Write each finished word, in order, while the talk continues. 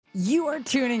You are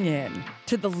tuning in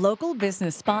to the Local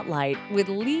Business Spotlight with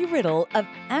Lee Riddle of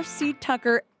FC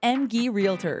Tucker MG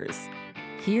Realtors.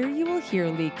 Here you will hear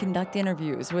Lee conduct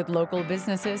interviews with local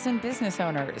businesses and business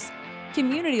owners,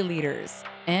 community leaders,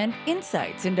 and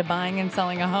insights into buying and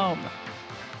selling a home.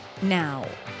 Now,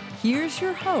 here's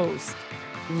your host,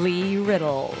 Lee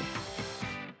Riddle.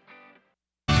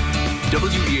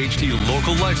 WEHT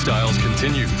Local Lifestyles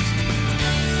continues.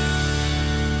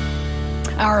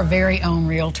 Our very own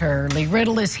realtor, Lee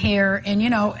Riddle, is here. And, you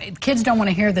know, kids don't want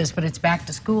to hear this, but it's back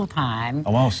to school time.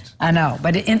 Almost. I know.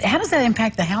 But how does that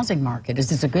impact the housing market? Is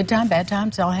this a good time, bad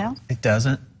time to sell a house? It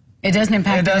doesn't. It doesn't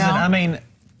impact it doesn't. at all? I mean,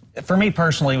 for me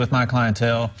personally, with my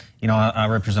clientele, you know, I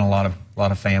represent a lot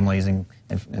of families and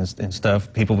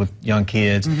stuff, people with young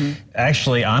kids. Mm-hmm.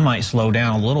 Actually, I might slow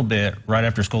down a little bit right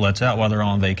after school lets out while they're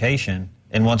on vacation.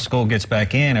 And once school gets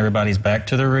back in, everybody's back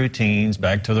to their routines,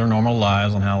 back to their normal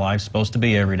lives on how life's supposed to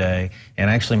be every day. And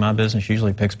actually, my business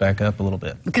usually picks back up a little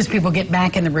bit. Because people get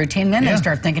back in the routine, then they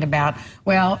start thinking about,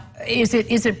 well, is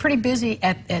it pretty busy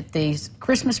at the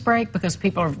Christmas break because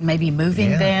people are maybe moving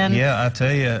then? Yeah, I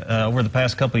tell you, over the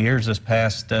past couple of years, this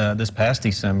past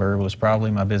December was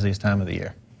probably my busiest time of the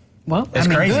year. Well, it's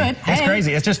crazy. Good. It's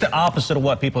crazy. It's just the opposite of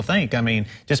what people think. I mean,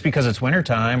 just because it's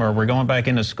wintertime or we're going back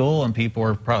into school and people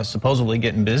are supposedly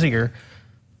getting busier,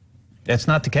 that's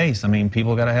not the case. I mean,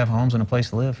 people got to have homes and a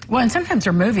place to live. Well, and sometimes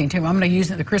they're moving, too. I'm going to use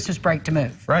the Christmas break to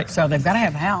move. Right. So they've got to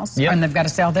have a house, and they've got to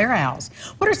sell their house.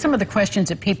 What are some of the questions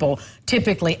that people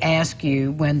typically ask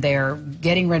you when they're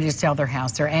getting ready to sell their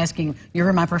house? They're asking,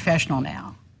 you're my professional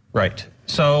now. Right.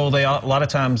 So a lot of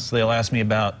times they'll ask me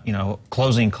about, you know,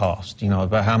 closing cost, you know,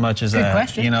 about how much is Good that,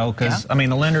 question. you know, because, I mean,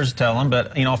 the lenders tell them,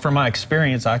 but, you know, from my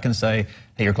experience, I can say,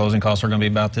 hey, your closing costs are going to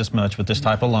be about this much with this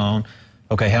type of loan.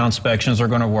 Okay, how inspections are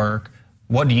going to work.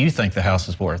 What do you think the house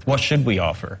is worth? What should we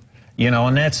offer? You know,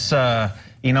 and that's,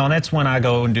 you know, and that's when I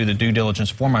go and do the due diligence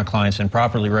for my clients and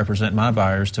properly represent my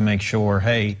buyers to make sure,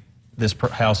 hey, this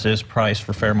house is priced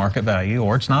for fair market value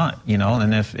or it's not, you know,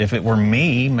 and if it were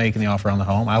me making the offer on the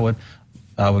home, I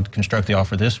would construct the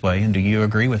offer this way. And do you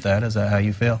agree with that? Is that how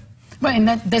you feel? Well, and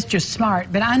that's just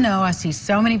smart. But I know I see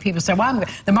so many people say, well,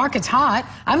 the market's hot.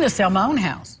 I'm going to sell my own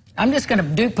house. I'm just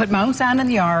going to put my own sign in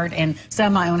the yard and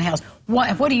sell my own house.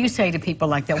 What do you say to people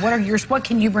like that? What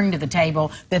can you bring to the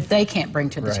table that they can't bring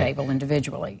to the table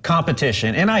individually?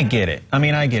 Competition, and I get it. I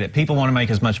mean, I get it. People want to make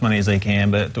as much money as they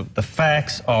can, but the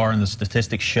facts are, and the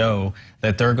statistics show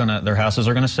that their houses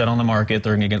are going to sit on the market.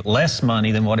 They're going to get less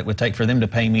money than what it would take for them to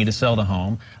pay me to sell the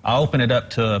home. I open it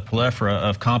up to a plethora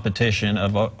of competition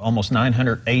of almost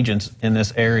 900 agents in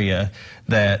this area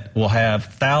that will have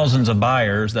thousands of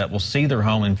buyers that will see their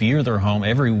home and view their home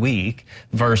every week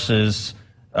versus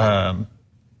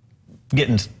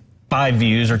getting 5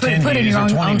 views or 10 views or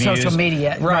 20 on views. social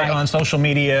media. Right, on social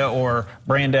media or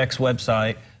Brand X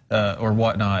website or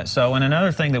whatnot. So, and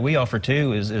another thing that we offer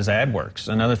too is AdWorks.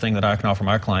 Another thing that I can offer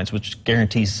my clients, which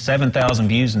guarantees 7,000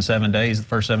 views in 7 days, the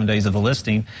first 7 days of the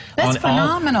listing. That's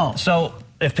phenomenal. So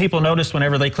if people notice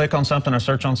whenever they click on something or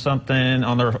search on something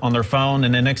on their phone,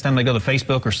 and then next time they go to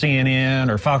Facebook or CNN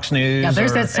or Fox News,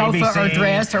 there's or that sofa ABC, or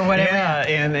dress or whatever. Yeah,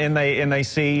 and they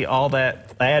see all that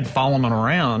ad following them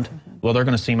around. Well, they're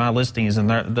going to see my listings, and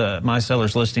my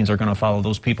sellers' listings are going to follow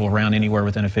those people around anywhere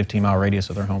within a 15-mile radius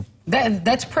of their home.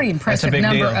 That's pretty impressive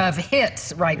number of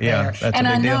hits right there. That's and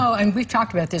a big I know, deal. and we've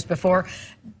talked about this before.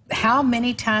 How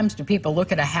many times do people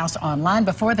look at a house online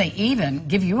before they even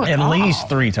give you a call? At least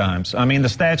 3 times. I mean, the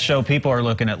stats show people are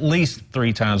looking at least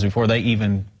 3 times before they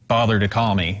even bother to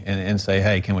call me and say,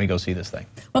 hey, can we go see this thing?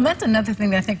 Well, that's another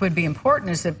thing that I think would be important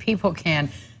is that people can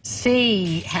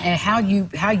see how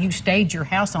you stage your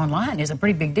house online is a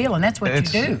pretty big deal, and that's what you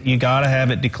do. You got to have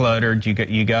it decluttered.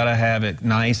 You got to have it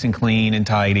nice and clean and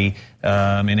tidy.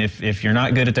 And if you're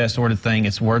not good at that sort of thing,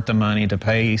 it's worth the money to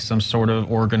pay some sort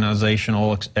of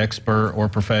organizational expert or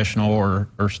professional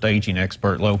or staging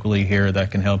expert locally here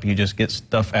that can help you just get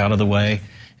stuff out of the way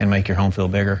and make your home feel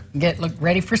bigger. Look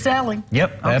ready for selling.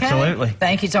 Yep, okay. Absolutely.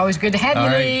 Thank you. It's always good to have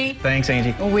you, Lee. Thanks,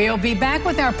 Angie. We'll be back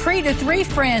with our Pre to 3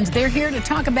 friends. They're here to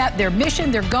talk about their mission,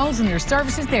 their goals, and their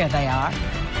services. There they are.